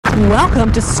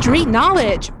Welcome to Street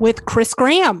Knowledge with Chris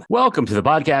Graham. Welcome to the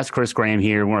podcast. Chris Graham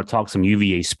here. We want to talk some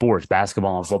UVA sports,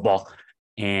 basketball and football.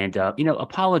 And,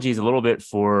 apologies a little bit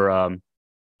for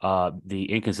the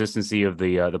inconsistency of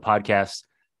the podcast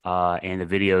and the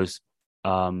videos.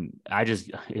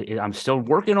 I'm still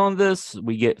working on this.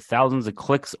 We get thousands of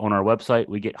clicks on our website.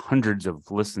 We get hundreds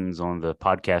of listens on the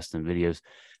podcast and videos.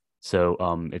 So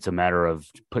it's a matter of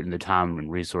putting the time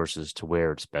and resources to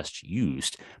where it's best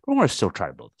used. But we want to still try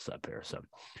to build this up here. So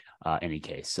any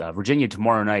case, Virginia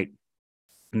tomorrow night,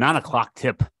 9 o'clock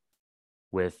tip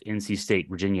with NC State.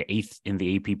 Virginia 8th in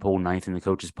the AP poll, 9th in the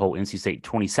coaches poll. NC State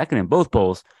 22nd in both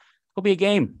polls. It'll be a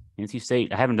game. NC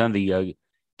State, I haven't done the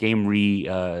game recap.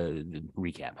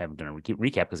 I haven't done a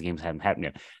recap because games haven't happened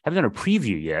yet. I haven't done a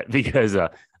preview yet because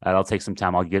that'll take some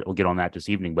time. We'll get on that this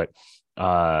evening. But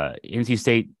NC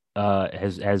State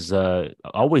has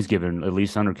always given, at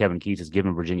least under Kevin Keatts, has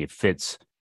given Virginia fits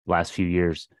last few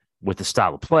years with the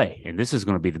style of play. And this is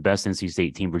going to be the best NC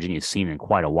State team Virginia's seen in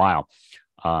quite a while.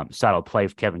 Style of play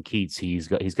of Kevin Keatts. He's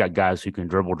got guys who can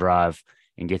dribble, drive,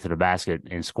 and get to the basket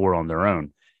and score on their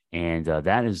own. And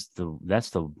that's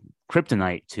the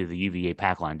kryptonite to the UVA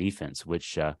pack line defense,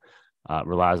 which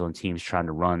relies on teams trying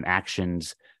to run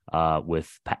actions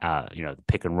with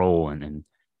pick and roll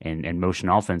and motion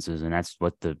offenses, and that's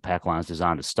what the pack line is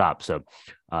designed to stop. So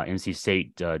NC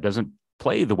State doesn't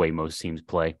play the way most teams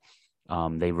play.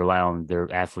 They rely on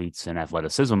their athletes and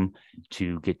athleticism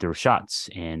to get their shots,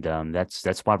 and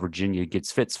that's why Virginia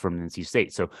gets fits from NC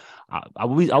State. So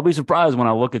I'll be surprised when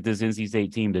I look at this NC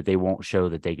State team that they won't show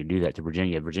that they can do that to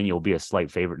Virginia. Virginia will be a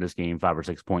slight favorite in this game, 5 or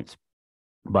 6 points,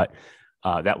 but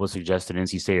that was suggested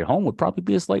NC State at home would probably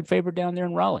be a slight favorite down there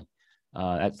in Raleigh.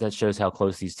 That shows how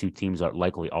close these two teams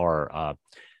likely are.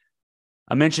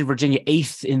 I mentioned Virginia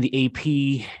 8th in the AP,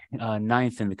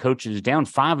 9th in the coaches, down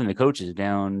 5 in the coaches,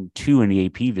 down 2 in the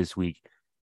AP this week.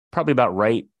 Probably about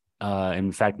right.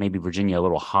 In fact, maybe Virginia a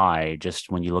little high just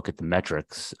when you look at the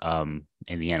metrics and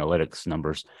the analytics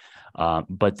numbers.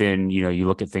 But then, you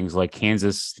look at things like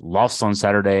Kansas lost on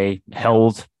Saturday,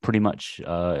 held pretty much.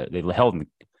 They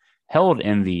held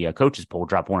in the coaches poll,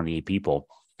 dropped 1 in the AP poll.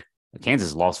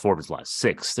 Kansas lost 4 of its last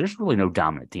 6. There's really no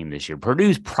dominant team this year.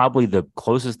 Purdue's probably the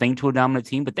closest thing to a dominant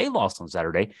team, but they lost on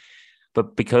Saturday.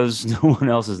 But because no one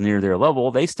else is near their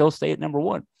level, they still stay at number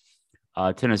 1.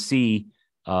 Tennessee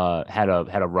had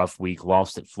a rough week,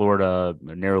 lost at Florida,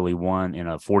 narrowly won in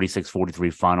a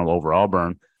 46-43 final over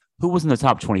Auburn, who was in the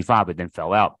top 25 but then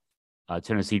fell out.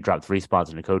 Tennessee dropped 3 spots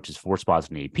in the coaches, 4 spots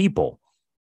in the AP poll.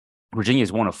 Virginia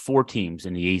is one of 4 teams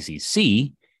in the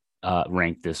ACC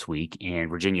ranked this week, and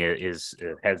Virginia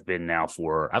has been now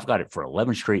I've got it for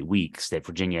 11 straight weeks that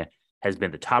Virginia has been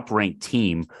the top ranked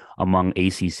team among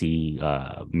ACC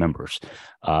members.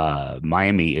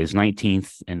 Miami is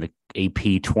 19th in the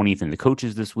AP, 20th in the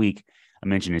coaches this week. I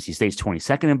mentioned NC State's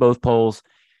 22nd in both polls,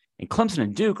 and Clemson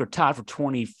and Duke are tied for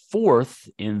 24th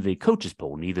in the coaches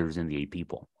poll. Neither is in the AP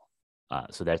poll.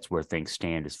 So that's where things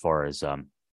stand as far as the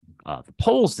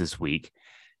polls this week.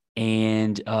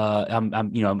 And I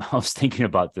was thinking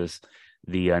about this,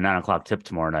 the 9 o'clock tip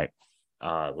tomorrow night.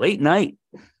 Late night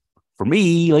for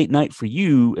me, late night for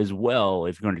you as well.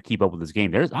 If you're going to keep up with this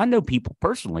game, I know people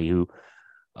personally who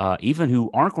aren't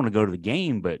going to go to the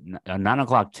game, but a 9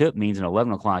 o'clock tip means an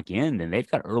 11 o'clock end, and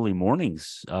they've got early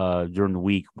mornings during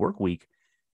the work week.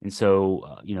 And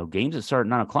so, games that start at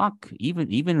 9 o'clock,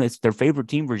 even it's their favorite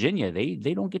team, Virginia, they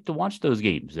don't get to watch those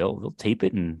games. They'll tape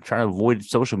it and try to avoid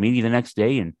social media the next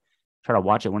day and try to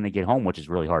watch it when they get home, which is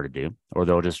really hard to do. Or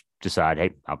they'll just decide,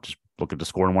 hey, I'll just look at the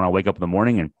score when I wake up in the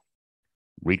morning and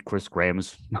read Chris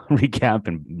Graham's recap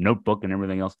and notebook and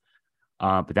everything else.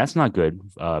 But that's not good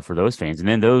for those fans. And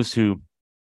then those who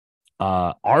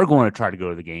are going to try to go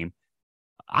to the game,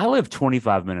 I live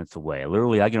 25 minutes away.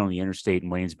 I get on the interstate in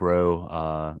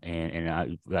Waynesboro, and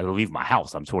I leave my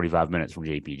house. I'm 25 minutes from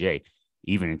JPJ,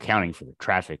 even accounting for the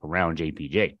traffic around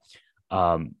JPJ.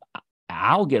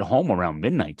 I'll get home around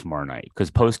midnight tomorrow night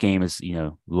because post game is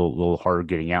a little harder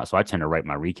getting out. So I tend to write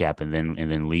my recap and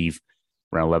then leave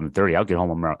around 11:30. I'll get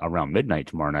home around midnight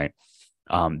tomorrow night.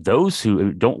 Those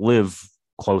who don't live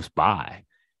close by,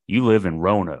 you live in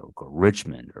Roanoke or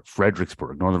Richmond or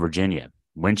Fredericksburg, Northern Virginia,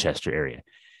 Winchester area.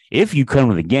 If you come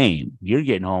to the game, you're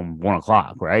getting home 1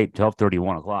 o'clock, right? 12:30,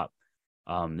 1 o'clock.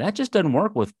 That just doesn't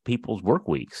work with people's work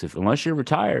weeks. Unless you're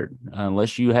retired,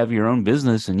 unless you have your own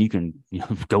business and you can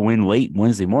go in late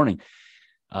Wednesday morning,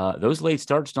 those late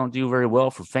starts don't do very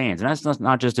well for fans. And that's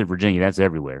not just in Virginia, that's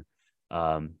everywhere.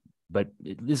 But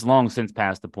it's long since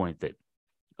past the point that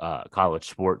college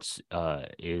sports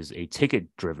is a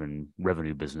ticket-driven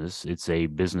revenue business. It's a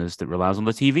business that relies on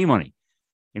the TV money.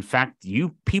 In fact,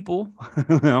 you people,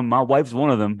 my wife's one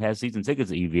of them, has season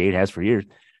tickets at UVA, has for years.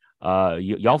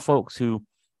 Y'all folks who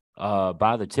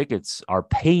buy the tickets are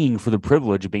paying for the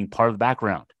privilege of being part of the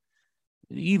background.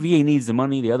 The UVA needs the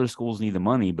money. The other schools need the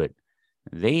money, but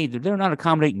they're not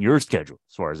accommodating your schedule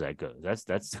as far as that goes.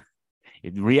 That's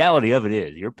the reality of it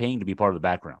is you're paying to be part of the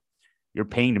background. You're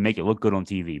paying to make it look good on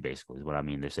TV, basically, is what I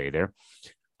mean to say there.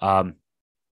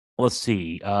 Let's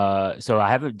see. So I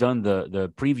haven't done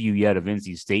the preview yet of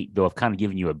NC State, though I've kind of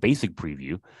given you a basic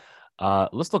preview.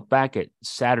 Let's look back at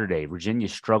Saturday. Virginia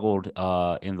struggled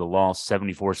in the loss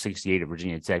 74-68 at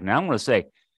Virginia Tech. Now, I'm going to say,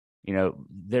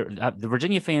 the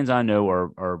Virginia fans I know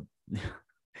are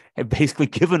have basically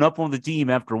given up on the team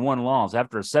after one loss,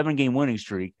 after a 7-game winning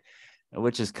streak,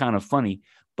 which is kind of funny.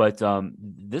 But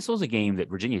this was a game that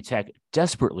Virginia Tech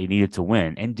desperately needed to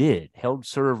win and did. Held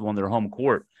serve on their home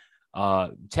court.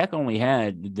 Tech only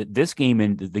had this game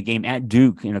and the game at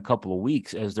Duke in a couple of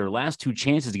weeks as their last two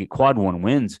chances to get quad one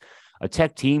wins. A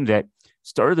Tech team that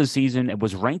started the season and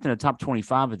was ranked in the top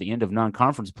 25 at the end of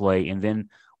non-conference play and then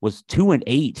was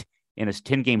 2-8 in a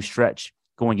 10-game stretch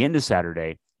going into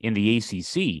Saturday in the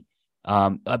ACC.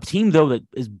 A team, though, that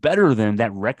is better than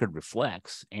that record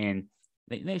reflects, and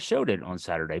they showed it on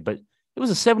Saturday. But it was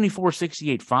a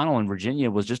 74-68 final, and Virginia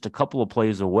was just a couple of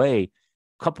plays away.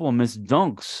 A couple of missed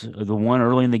dunks. The one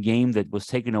early in the game that was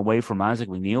taken away from Isaac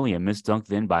McNeely, a missed dunk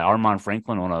then by Armand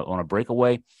Franklin on a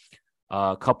breakaway.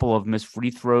 A couple of missed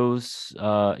free throws,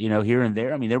 here and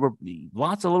there. I mean, there were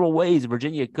lots of little ways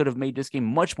Virginia could have made this game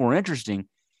much more interesting.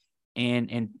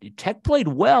 And Tech played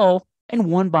well and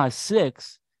won by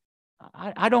 6.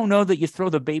 I don't know that you throw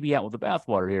the baby out with the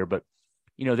bathwater here, but,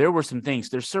 there were some things.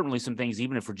 There's certainly some things,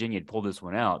 even if Virginia had pulled this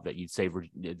one out, that you'd say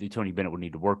Tony Bennett would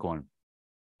need to work on.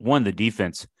 One, the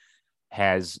defense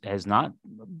has not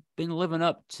been living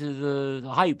up to the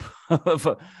hype of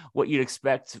what you'd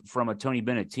expect from a Tony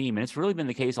Bennett team. And it's really been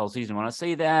the case all season. When I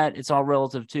say that, it's all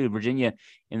relative too. Virginia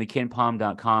in the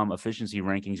KenPom.com efficiency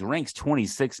rankings ranks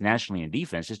 26 nationally in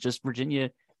defense. It's just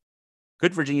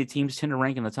good Virginia teams tend to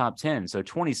rank in the top 10. So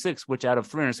 26, which out of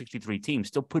 363 teams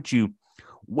still puts you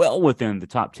well within the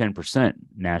top 10%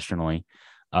 nationally.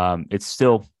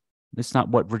 It's not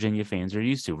what Virginia fans are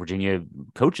used to. Virginia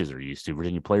coaches are used to.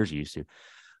 Virginia players are used to.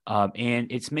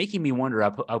 And it's making me wonder.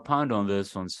 I opined on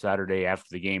this on Saturday after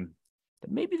the game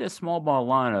that maybe the small ball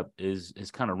lineup is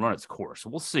kind of run its course.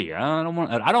 We'll see. I don't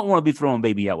want to be throwing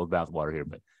baby out with bathwater here,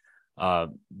 but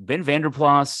Ben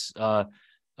Vanderplas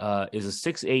is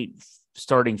a 6'8"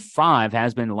 starting 5,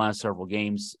 has been the last several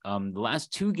games. The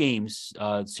last 2 games,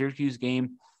 Syracuse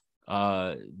game,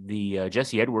 the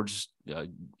Jesse Edwards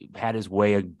had his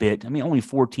way a bit. I mean, only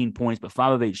 14 points, but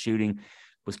 5 of 8 shooting,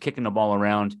 was kicking the ball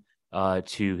around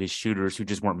to his shooters who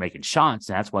just weren't making shots.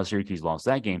 And that's why Syracuse lost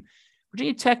that game.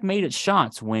 Virginia Tech made its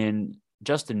shots when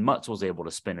Justin Mutz was able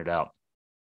to spin it out.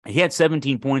 He had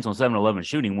 17 points on 7-11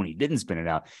 shooting when he didn't spin it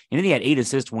out. And then he had 8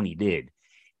 assists when he did.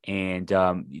 And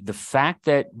the fact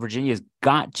that Virginia's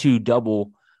got to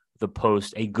double the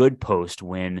post, a good post,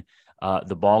 when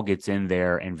the ball gets in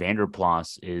there and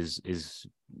Vanderplas is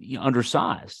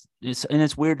undersized.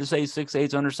 It's weird to say 6'8"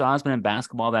 is undersized, but in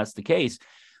basketball, that's the case.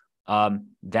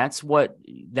 That's what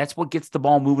gets the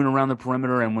ball moving around the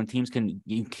perimeter. And when teams can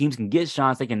get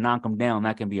shots, they can knock them down.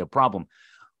 That can be a problem.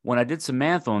 When I did some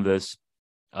math on this,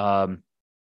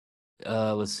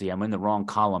 let's see, I'm in the wrong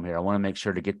column here. I want to make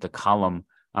sure to get the column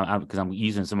because I'm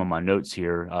using some of my notes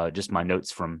here, just my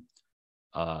notes from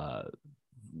the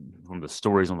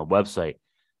stories on the website.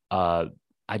 I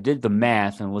did the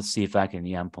math, and let's see if I can.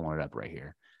 Yeah, I'm pulling it up right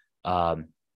here. Let's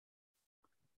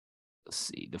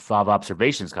see, the 5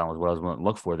 observations column is what I was going to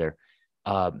look for there.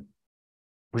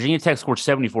 Virginia Tech scored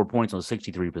 74 points on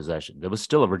 63 possessions. It was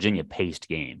still a Virginia-paced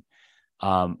game.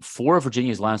 4 of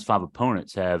Virginia's last 5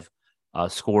 opponents have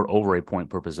scored over a point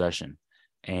per possession.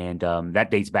 And that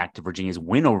dates back to Virginia's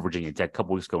win over Virginia Tech a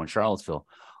couple weeks ago in Charlottesville.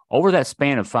 Over that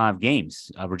span of 5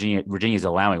 games, Virginia is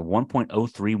allowing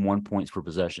 1.031 points per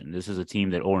possession. This is a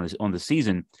team that on the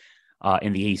season,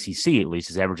 in the ACC at least,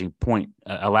 is averaging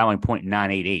allowing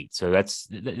 0.988. So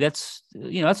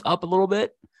that's up a little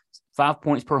bit. 5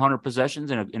 points per 100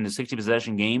 possessions in a 60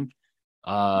 possession game.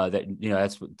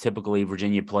 That's what typically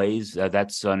Virginia plays.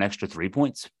 That's an extra 3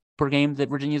 points per game that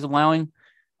Virginia is allowing.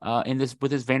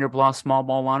 With his Vanderplas small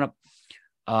ball lineup.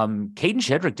 Caden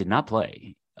Shedrick did not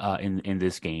play in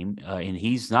this game, and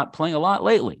he's not playing a lot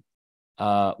lately.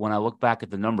 When I look back at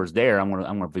the numbers there, I'm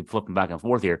gonna be flipping back and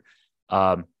forth here.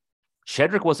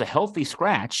 Shedrick was a healthy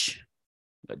scratch.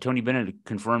 Tony Bennett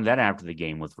confirmed that after the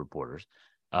game with reporters.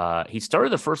 He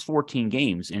started the first 14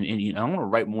 games, and I want to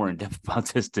write more in depth about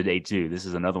this today too. This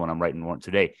is another one I'm writing more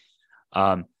today.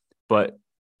 But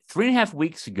 3.5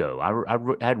 weeks ago,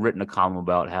 I had written a column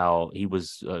about how he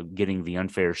was getting the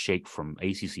unfair shake from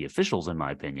ACC officials, in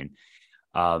my opinion,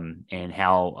 and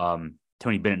how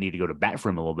Tony Bennett needed to go to bat for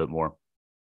him a little bit more.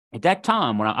 At that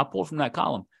time, when I pulled from that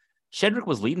column, Shedrick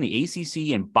was leading the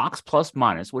ACC in box plus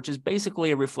minus, which is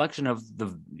basically a reflection of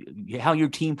how your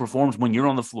team performs when you're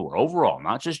on the floor overall,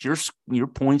 not just your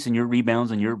points and your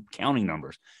rebounds and your counting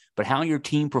numbers, but how your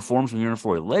team performs when you're on the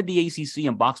floor. He led the ACC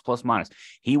in box plus minus.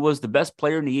 He was the best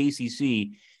player in the ACC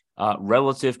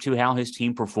relative to how his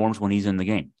team performs when he's in the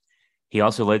game. He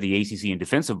also led the ACC in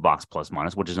defensive box plus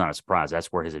minus, which is not a surprise. That's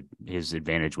where his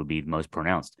advantage would be most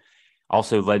pronounced.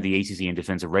 Also led the ACC in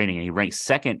defensive rating, and he ranked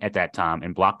second at that time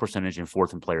in block percentage and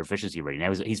fourth in player efficiency rating.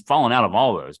 Now, he's fallen out of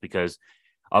all those because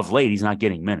of late he's not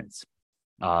getting minutes.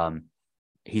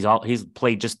 He's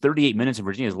played just 38 minutes in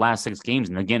Virginia's last 6 games,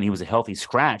 and again, he was a healthy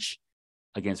scratch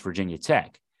against Virginia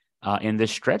Tech. In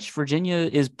this stretch, Virginia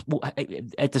is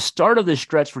at the start of this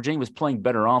stretch, Virginia was playing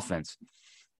better offense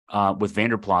with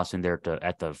Vanderplas in there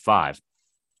at the 5.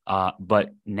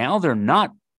 But now they're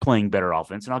not playing better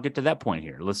offense, and I'll get to that point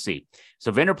here. Let's see.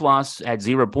 So Vanderplas had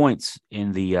 0 points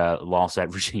in the loss at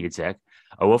Virginia Tech,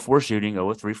 0 of 4 shooting, 0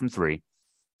 of 3 from 3.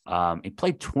 He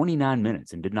played 29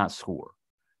 minutes and did not score.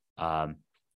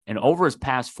 And over his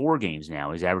past 4 games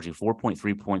now, he's averaging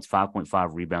 4.3 points, 5.5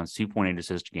 rebounds, 2.8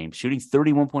 assists a game, shooting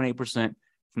 31.8%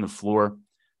 from the floor.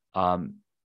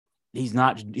 He's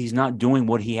not doing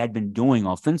what he had been doing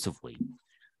offensively.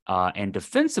 And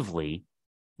defensively,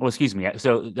 well, excuse me.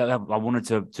 So I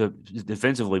wanted to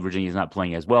defensively, Virginia's not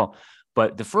playing as well.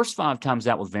 But the first 5 times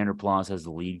out with Vanderplas as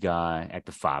the lead guy at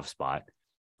the 5 spot,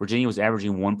 Virginia was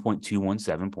averaging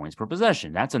 1.217 points per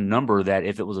possession. That's a number that,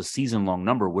 if it was a season-long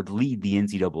number, would lead the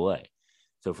NCAA.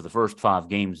 So for the first 5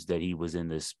 games that he was in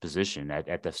this position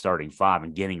at the starting 5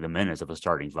 and getting the minutes of a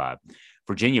starting 5,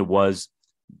 Virginia was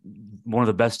one of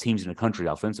the best teams in the country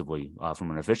offensively from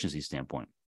an efficiency standpoint.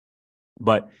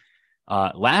 But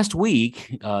last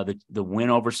week, the win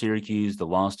over Syracuse, the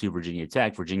loss to Virginia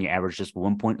Tech, Virginia averaged just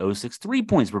 1.063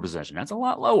 points per possession. That's a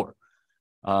lot lower.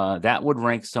 That would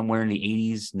rank somewhere in the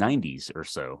 80s, 90s or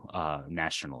so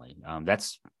nationally.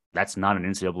 That's not an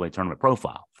NCAA tournament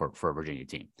profile for a Virginia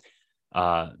team.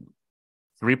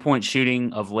 3-point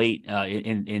shooting of late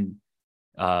in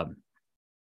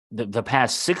the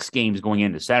past 6 games going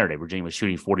into Saturday, Virginia was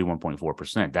shooting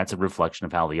 41.4%. That's a reflection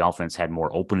of how the offense had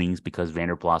more openings because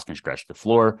Vanderplas can stretch the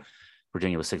floor.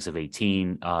 Virginia was 6 of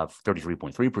 18,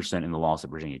 33.3% in the loss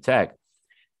at Virginia Tech.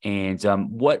 And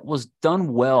what was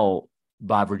done well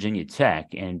by Virginia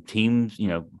Tech, and teams,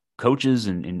 coaches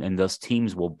and thus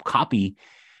teams will copy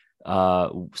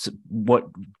what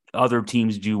other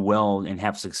teams do well and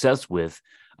have success with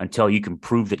until you can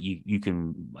prove that you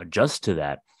can adjust to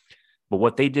that. But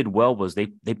what they did well was they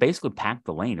basically packed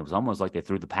the lane. It was almost like they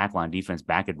threw the pack line defense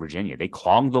back at Virginia. They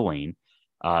clogged the lane.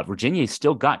 Virginia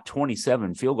still got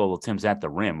 27 field goal attempts at the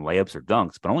rim, layups or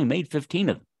dunks, but only made 15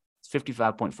 of them. It's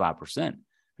 55.5%,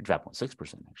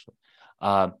 55.6% actually.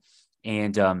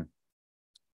 And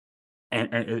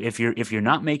if you're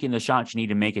not making the shots you need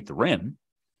to make at the rim,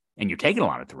 and you're taking a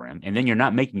lot at the rim, and then you're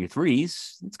not making your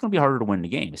threes, it's going to be harder to win the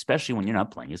game, especially when you're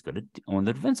not playing as good on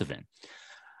the defensive end.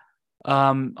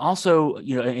 Also,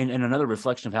 in another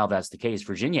reflection of how that's the case,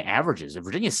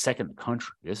 Virginia's second in the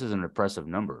country. This is an impressive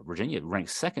number. Virginia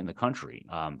ranks second in the country,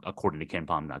 according to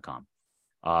KenPom.com,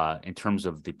 in terms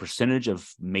of the percentage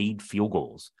of made field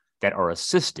goals that are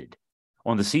assisted.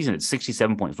 On the season, it's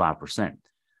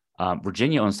 67.5%.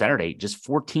 Virginia on Saturday, just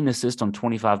 14 assists on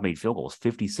 25 made field goals,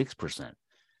 56%.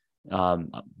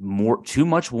 Too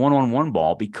much one-on-one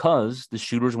ball because the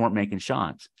shooters weren't making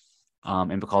shots.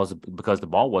 And because the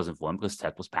ball wasn't flowing, because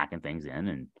Tech was packing things in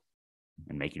and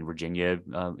making Virginia,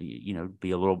 have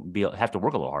to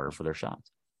work a little harder for their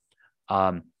shots.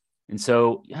 And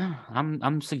so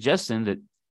I'm suggesting that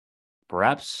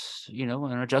perhaps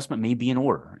an adjustment may be in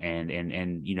order,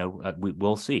 and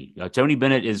we'll see. Tony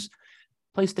Bennett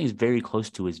plays things very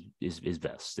close to his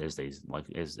best, as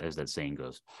that saying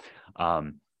goes.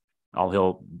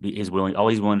 All he's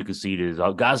willing to concede is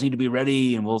guys need to be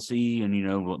ready, and we'll see, and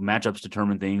matchups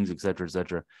determine things, et cetera, et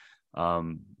cetera.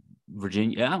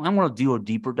 Virginia, I'm going to do a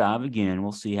deeper dive again.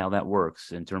 We'll see how that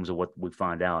works in terms of what we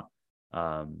find out,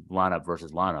 lineup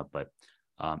versus lineup. But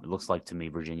it looks like to me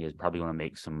Virginia is probably going to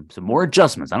make some more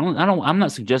adjustments. I'm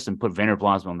not suggesting put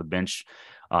Vanderplas on the bench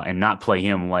and not play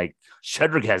him like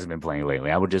Shedrick hasn't been playing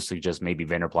lately. I would just suggest maybe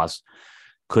Vanderplas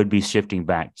could be shifting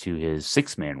back to his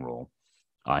 6-man role.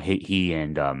 He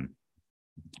and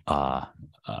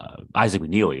Isaac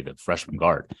McNeely, the freshman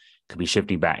guard, could be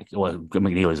shifting back. Well,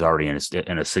 McNeely's already in a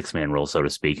 6-man role, so to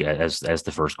speak, as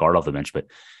the first guard off the bench, but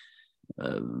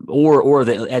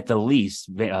at the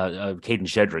least, Caden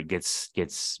Shedrick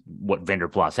gets what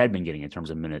Vanderplas had been getting in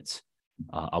terms of minutes,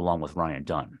 along with Ryan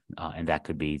Dunn, and that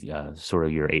could be sort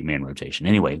of your 8-man rotation.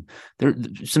 Anyway,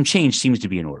 some change seems to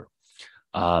be in order,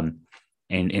 and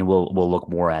we'll look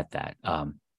more at that.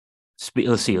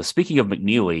 Let's see. Speaking of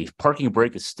McNeely, parking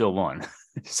break is still on.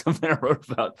 Something I wrote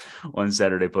about on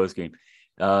Saturday postgame.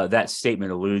 That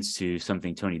statement alludes to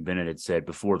something Tony Bennett had said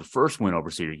before the first win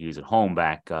over Syracuse at home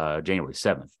back January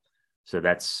 7th. So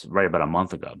that's right about a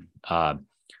month ago.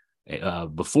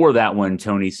 Before that one,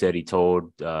 Tony said he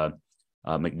told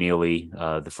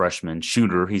McNeely, the freshman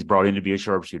shooter, he's brought in to be a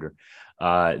sharpshooter,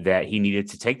 that he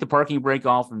needed to take the parking brake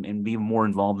off and be more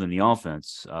involved in the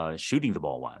offense, shooting the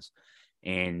ball wise.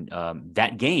 And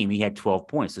that game, he had 12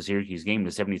 points. The Syracuse game,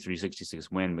 the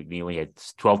 73-66 win, McNeely had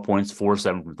 12 points,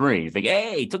 4-7 from 3. You think,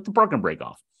 hey, he took the parking brake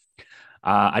off.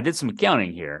 I did some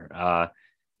accounting here.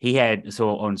 He had,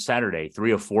 so on Saturday,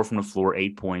 3 of 4 from the floor,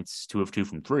 8 points, 2 of 2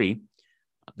 from 3.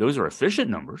 Those are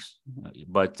efficient numbers.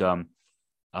 But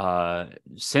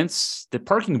since the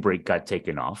parking brake got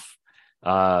taken off,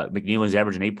 McNeely's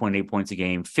averaging 8.8 points a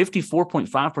game,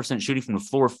 54.5% shooting from the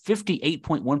floor,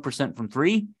 58.1% from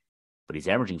 3. But he's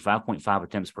averaging 5.5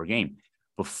 attempts per game.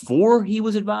 Before he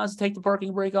was advised to take the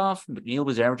parking brake off, McNeely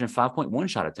was averaging 5.1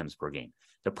 shot attempts per game.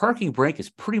 The parking brake is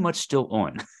pretty much still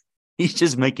on. He's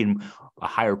just making a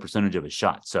higher percentage of his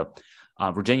shots. So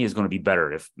Virginia is going to be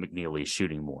better if McNeely is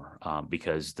shooting more,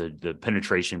 because the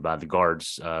penetration by the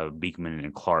guards, Beekman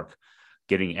and Clark,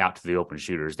 getting out to the open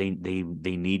shooters, they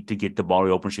need to get the ball to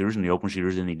the open shooters, and the open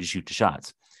shooters they need to shoot the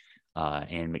shots.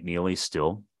 And McNeely is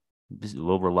still a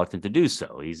little reluctant to do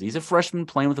so. He's a freshman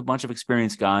playing with a bunch of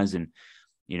experienced guys, and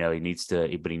he needs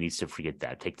to forget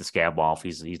that. Take the scab off.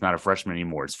 He's not a freshman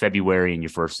anymore. It's February in your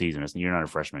first season. You're not a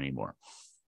freshman anymore.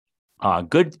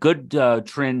 Good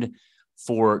trend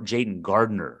for Jaden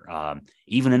Gardner.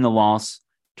 Even in the loss,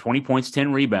 20 points,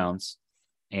 10 rebounds,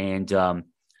 and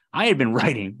I had been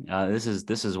writing. This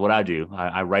is what I do.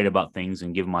 I write about things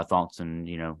and give my thoughts, and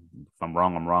if I'm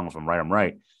wrong, I'm wrong. If I'm right, I'm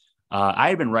right. I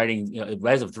had been writing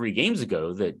as of 3 games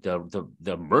ago that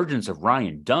the emergence of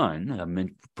Ryan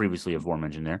Dunn, previously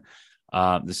aforementioned there,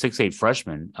 the 6'8"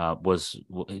 freshman, was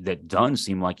that Dunn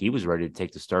seemed like he was ready to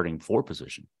take the starting 4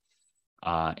 position.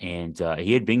 And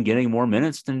he had been getting more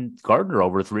minutes than Gardner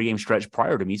over a 3-game stretch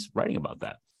prior to me writing about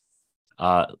that.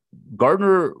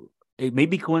 Gardner, it may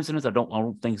be coincidence. I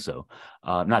don't think so.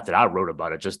 Not that I wrote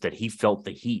about it, just that he felt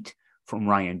the heat from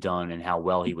Ryan Dunn and how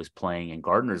well he was playing. And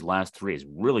Gardner's last 3 has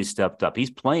really stepped up.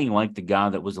 He's playing like the guy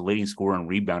that was the leading scorer and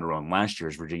rebounder on last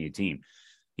year's Virginia team.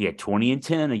 He had 20 and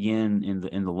 10 again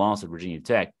in the loss at Virginia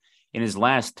Tech. In his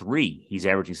last 3, he's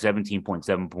averaging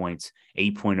 17.7 points,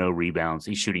 8.0 rebounds.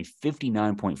 He's shooting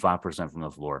 59.5% from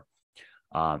the floor.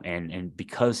 And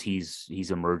because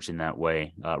he's emerged in that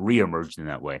way, reemerged in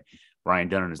that way, Ryan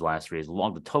Dunn in his last 3 has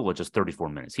logged a total of just 34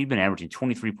 minutes. He'd been averaging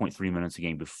 23.3 minutes a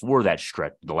game before that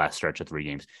stretch, the last stretch of 3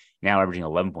 games, now averaging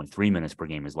 11.3 minutes per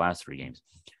game his last 3 games.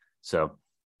 So,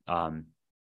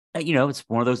 it's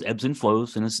one of those ebbs and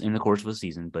flows in the course of a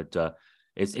season, but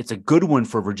it's a good one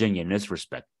for Virginia in this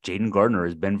respect. Jaden Gardner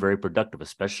has been very productive,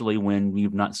 especially when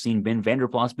you've not seen Ben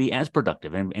Vanderplas be as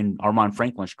productive. And Armaan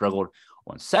Franklin struggled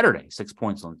on Saturday, 6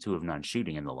 points on 2 of 9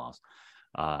 shooting in the loss.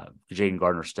 Jaden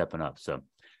Gardner stepping up. So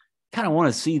kind of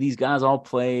want to see these guys all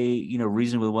play,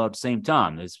 reasonably well at the same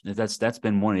time. That's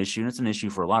been one issue, and it's an issue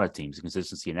for a lot of teams,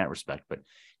 consistency in that respect. But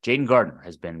Jaden Gardner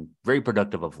has been very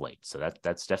productive of late, so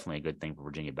that's definitely a good thing for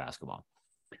Virginia basketball.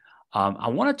 I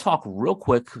want to talk real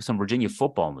quick some Virginia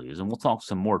football news, and we'll talk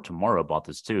some more tomorrow about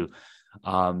this too.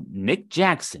 Nick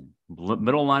Jackson,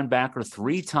 middle linebacker,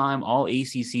 3-time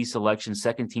All-ACC selection,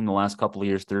 second team the last couple of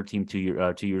years, third team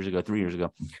 3 years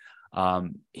ago.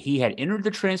 He had entered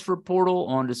the transfer portal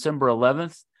on December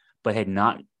 11th, but had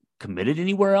not committed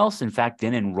anywhere else. In fact,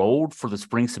 then enrolled for the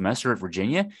spring semester at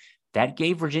Virginia. That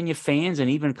gave Virginia fans and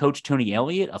even Coach Tony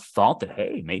Elliott a thought that,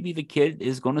 hey, maybe the kid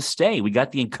is going to stay. We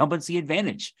got the incumbency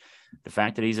advantage. The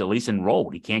fact that he's at least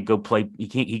enrolled. He can't go play.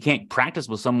 He can't practice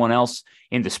with someone else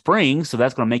in the spring. So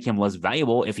that's going to make him less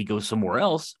valuable if he goes somewhere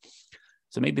else.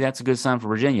 So maybe that's a good sign for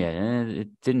Virginia. And it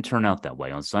didn't turn out that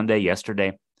way. On Sunday, yesterday,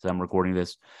 as I'm recording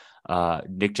this,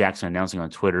 Nick Jackson announcing on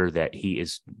Twitter that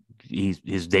his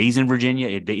days in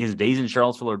Virginia, his days in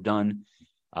Charlottesville are done.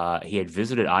 He had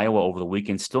visited Iowa over the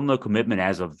weekend. Still no commitment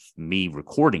as of me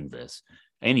recording this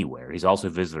anywhere. He's also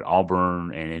visited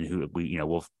Auburn, and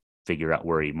we'll figure out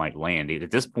where he might land.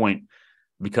 At this point,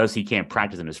 because he can't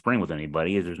practice in the spring with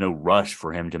anybody, there's no rush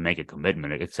for him to make a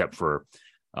commitment, except for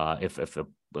if a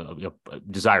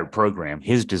desired program,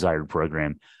 his desired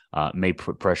program, may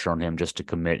put pressure on him just to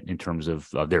commit in terms of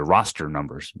their roster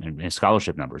numbers and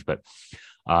scholarship numbers. But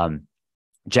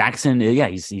Jackson,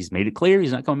 he's made it clear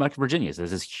he's not coming back to Virginia. So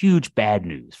this is huge bad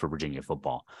news for Virginia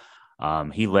football.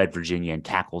 He led Virginia in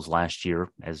tackles last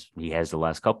year, as he has the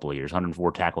last couple of years.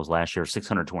 104 tackles last year,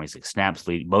 626 snaps,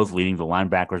 both leading the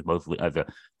linebackers, both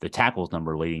the tackles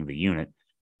number leading the unit.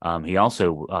 He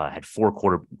also had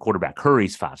 4 quarterback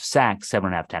hurries, 5 sacks,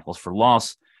 7.5 tackles for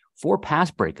loss, 4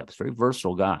 pass breakups. Very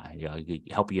versatile guy. He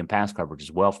help you in pass coverage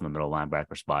as well from the middle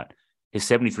linebacker spot. His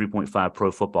 73.5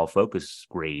 Pro Football Focus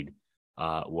grade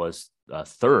was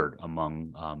third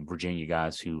among Virginia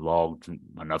guys who logged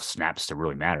enough snaps to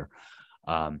really matter.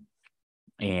 So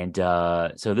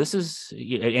this is,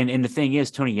 and the thing is,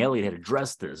 Tony Elliott had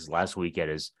addressed this last week at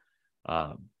his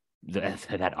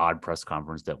that odd press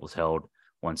conference that was held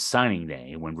on signing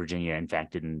day, when Virginia, in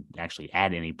fact, didn't actually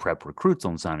add any prep recruits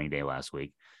on signing day last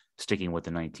week, sticking with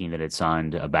the 19 that had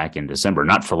signed back in December,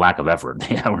 not for lack of effort.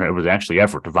 It was actually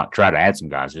effort to try to add some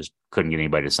guys, just couldn't get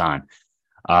anybody to sign.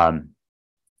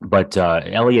 But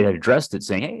Elliott had addressed it,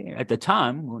 saying, "Hey, at the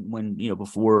time when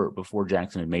before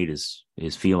Jackson had made his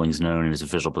feelings known and his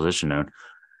official position known,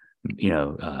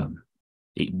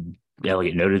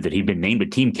 Elliott noted that he'd been named a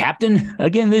team captain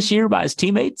again this year by his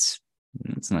teammates.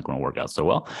 It's not going to work out so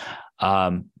well."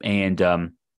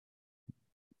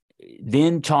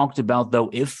 Then talked about, though,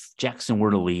 if Jackson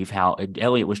were to leave, how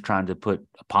Elliott was trying to put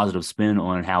a positive spin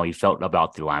on how he felt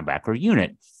about the linebacker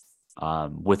unit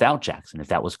without Jackson, if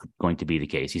that was going to be the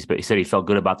case. He said he felt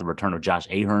good about the return of Josh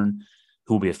Ahern,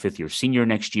 who will be a 5th-year senior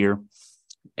next year.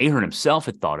 Ahern himself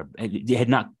had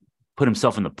not put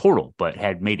himself in the portal, but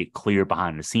had made it clear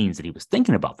behind the scenes that he was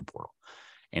thinking about the portal,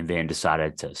 and then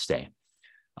decided to stay.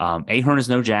 Ahern is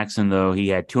no Jackson, though. He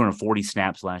had 240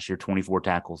 snaps last year, 24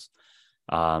 tackles.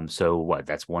 So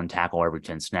that's 1 tackle every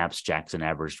 10 snaps. Jackson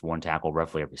averaged 1 tackle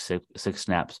roughly every six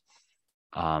snaps.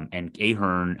 And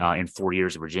Ahern, in 4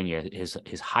 years of Virginia,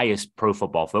 his highest Pro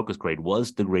Football Focus grade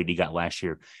was the grade he got last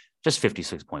year, just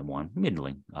 56.1,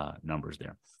 middling numbers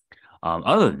there.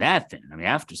 Other than that, then,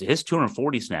 after his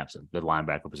 240 snaps at the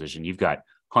linebacker position, you've got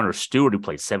Hunter Stewart, who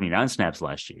played 79 snaps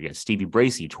last year. You got Stevie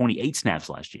Bracey, 28 snaps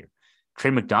last year. Trey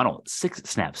McDonald, 6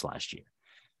 snaps last year.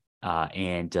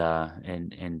 And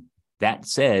that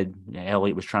said,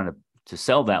 Elliott was trying to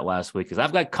sell that last week, because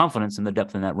I've got confidence in the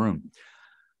depth in that room.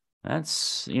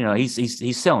 That's,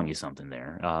 he's selling you something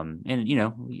there. And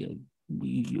you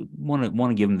want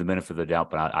to give him the benefit of the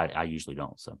doubt, but I usually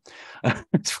don't. So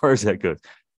as far as that goes,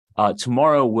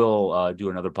 tomorrow we'll do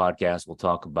another podcast. We'll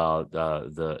talk about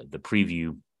the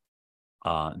preview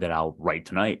that I'll write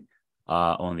tonight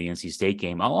on the NC State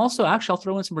game. I'll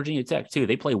throw in some Virginia Tech too.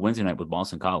 They play Wednesday night with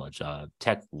Boston College.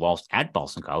 Tech lost at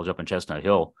Boston College up in Chestnut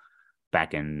Hill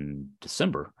back in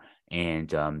December, and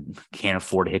can't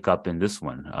afford a hiccup in this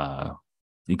one.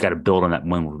 You got to build on that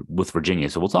win with Virginia.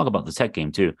 So we'll talk about the Tech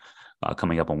game too,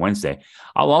 coming up on Wednesday.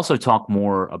 I'll also talk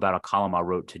more about a column I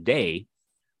wrote today,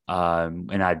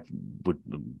 and I would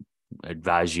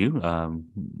advise you,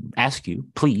 ask you,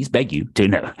 please, beg you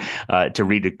to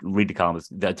read the column.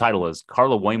 The title is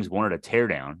 "Carla Williams Wanted a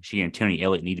Teardown. She and Tony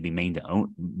Elliott need to be made to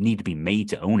own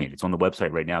it." It's on the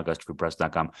website right now,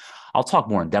 AugustaFreePress.com. I'll talk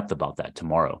more in depth about that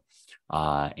tomorrow,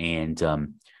 and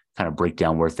kind of break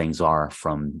down where things are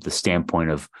from the standpoint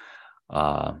of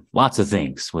lots of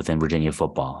things within Virginia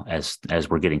football as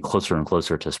we're getting closer and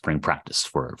closer to spring practice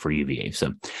for UVA.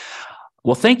 So,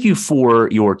 well, thank you for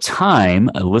your time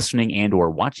listening and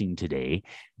or watching today.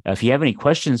 If you have any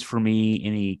questions for me,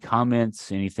 any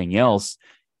comments, anything else,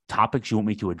 topics you want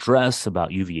me to address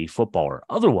about UVA football or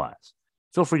otherwise,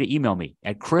 feel free to email me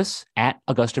at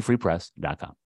chris@AugustaFreePress.com.